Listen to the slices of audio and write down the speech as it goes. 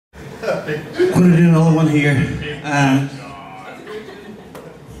I'm going to do another one here.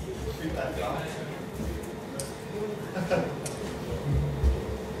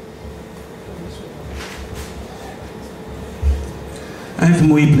 I'm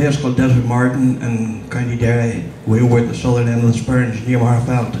from a wee place called Desert Martin in County Derry, way over at the southern end of the Spurns, near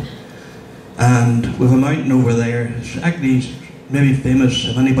Marfelt. And we have a mountain over there. It's actually maybe famous,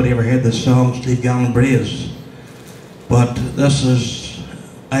 if anybody ever heard this song, Steve Gallen Braes. But this is,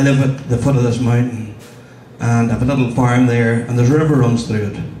 I live at the foot of this mountain, and I have a little farm there, and there's a river runs through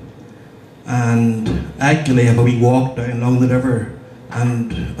it. And actually I have a wee walk down along the river,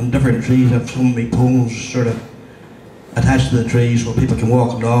 and on different trees I have some of my poems sort of attached to the trees where people can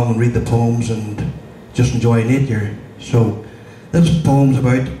walk along and read the poems and just enjoy nature. So this poem's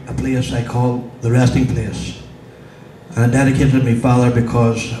about a place I call the resting place. And I dedicated it to my father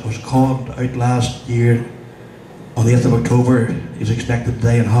because I was called out last year on the 8th of October. He's expected to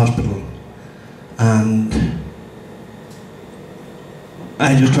die in hospital. And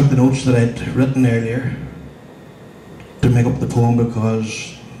I just took the notes that I'd written earlier to make up the poem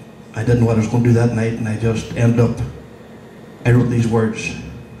because I didn't know what I was going to do that night, and I just ended up, I wrote these words.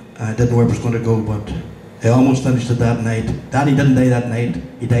 I didn't know where it was going to go, but I almost finished it that night. Daddy didn't die that night.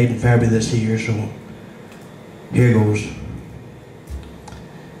 He died in February this year, so here goes.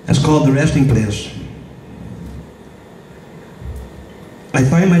 It's called The Resting Place. I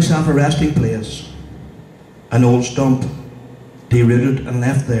found myself a resting place, an old stump, derooted and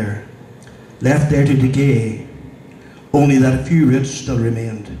left there to decay, only that a few roots still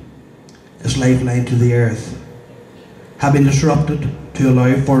remained, its lifeline to the earth, had been disrupted to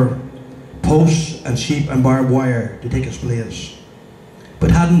allow for posts and sheep and barbed wire to take its place, but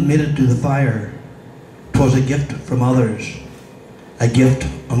hadn't made it to the fire. 'Twas a gift from others, a gift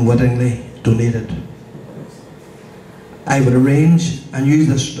unwittingly donated. I would arrange and use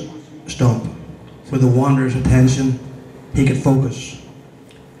this stump for the wanderer's attention. He could focus,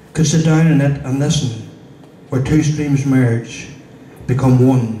 could sit down in it and listen, where two streams merge, become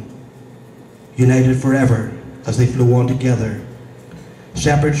one, united forever as they flow on together.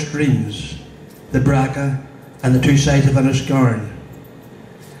 Separate streams, the Braca and the two sides of Enniscarn.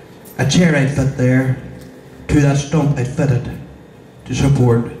 A chair I'd fit there, to that stump I'd fit it, to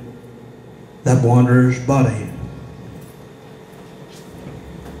support that wanderer's body.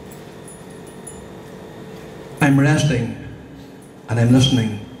 I'm resting, and I'm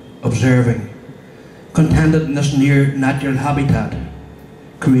listening, observing, contented in this near natural habitat,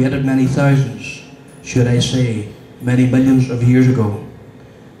 created many thousands, should I say, many millions of years ago.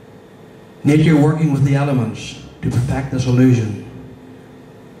 Nature working with the elements to perfect this illusion.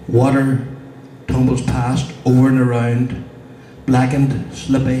 Water tumbles past, over and around, blackened,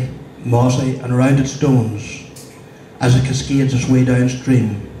 slippy, mossy and rounded stones, as it cascades its way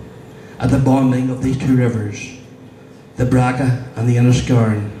downstream, at the bonding of these two rivers, the Braca and the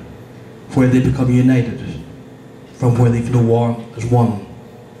Enniscarn, where they become united, from where they flow on as one.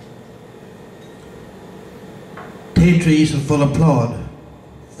 Tay trees are full of plod,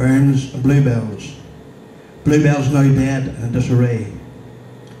 ferns and bluebells. Bluebells now dead and in disarray.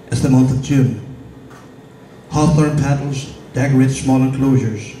 It's the month of June. Hawthorn petals decorate small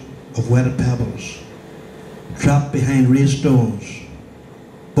enclosures of wetted pebbles, trapped behind raised stones,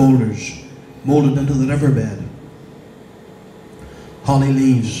 boulders moulded into the riverbed. Holly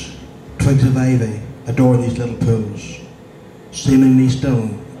leaves, twigs of ivy adorn these little pools, seemingly still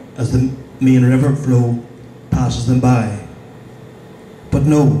as the main river flow passes them by. But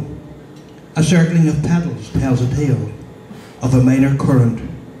no, a circling of petals tells a tale of a minor current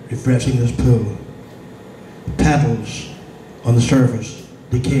refreshing this pool. Petals on the surface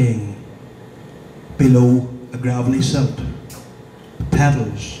decaying, below a gravelly silt.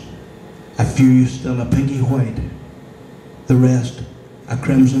 Petals, a few still a pinky white, the rest a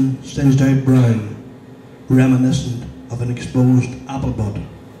crimson singed out brown, reminiscent of an exposed apple bud.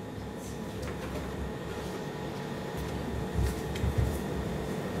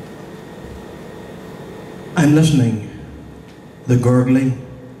 I'm listening, the gurgling,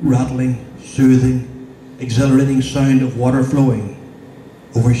 rattling, soothing, exhilarating sound of water flowing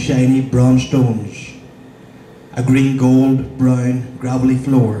over shiny brown stones, a green gold brown gravelly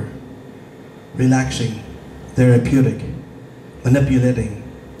floor, relaxing, therapeutic, manipulating.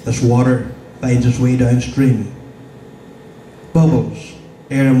 This water finds its way downstream. Bubbles,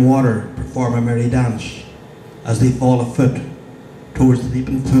 air and water perform a merry dance as they fall afoot towards the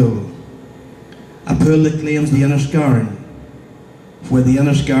deepened pool. A pool that claims the Enniscarn, where the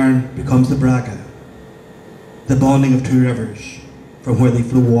Enniscarn becomes the Braca, the bonding of two rivers, from where they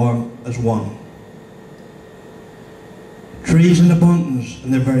flow on as one. Trees in abundance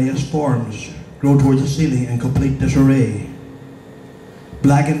in their various forms grow towards the ceiling in complete disarray.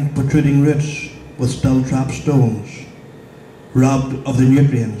 Blackened, protruding roots with still trapped stones, robbed of the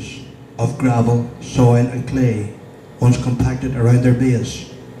nutrients of gravel, soil and clay once compacted around their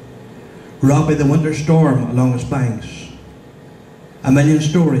base, robbed by the winter storm along its banks. A million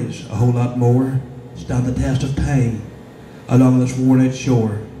stories, a whole lot more, stand the test of time along this worn-out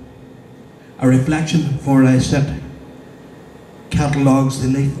shore. A reflection from where I sit catalogues the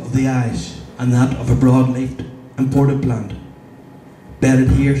leaf of the ash and that of a broad-leafed imported plant, bedded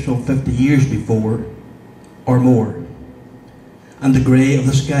here some 50 years before or more, and the grey of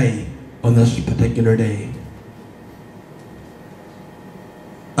the sky on this particular day.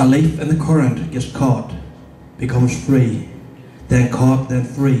 A leaf in the current gets caught, becomes free, then caught, then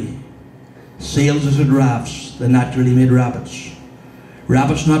free, sails as it rafts the naturally made rapids.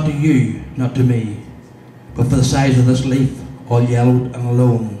 Rapids not to you, not to me, but for the size of this leaf, all yellowed and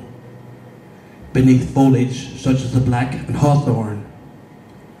alone, beneath foliage such as the black and hawthorn,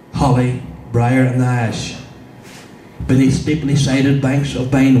 holly, briar and the ash, beneath steeply sided banks of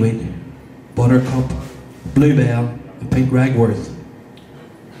bindweed, buttercup, bluebell and pink ragworth,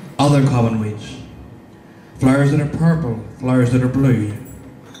 other common weeds, flowers that are purple, flowers that are blue,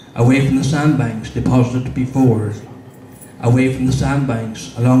 away from the sandbanks deposited before, away from the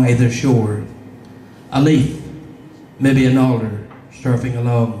sandbanks along either shore. A leaf, maybe an alder, surfing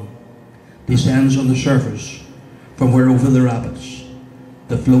along, descends on the surface from where over the rapids,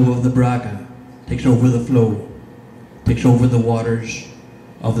 the flow of the Braca takes over the flow, takes over the waters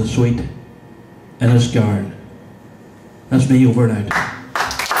of the sweet Inniscarn. That's me over and out.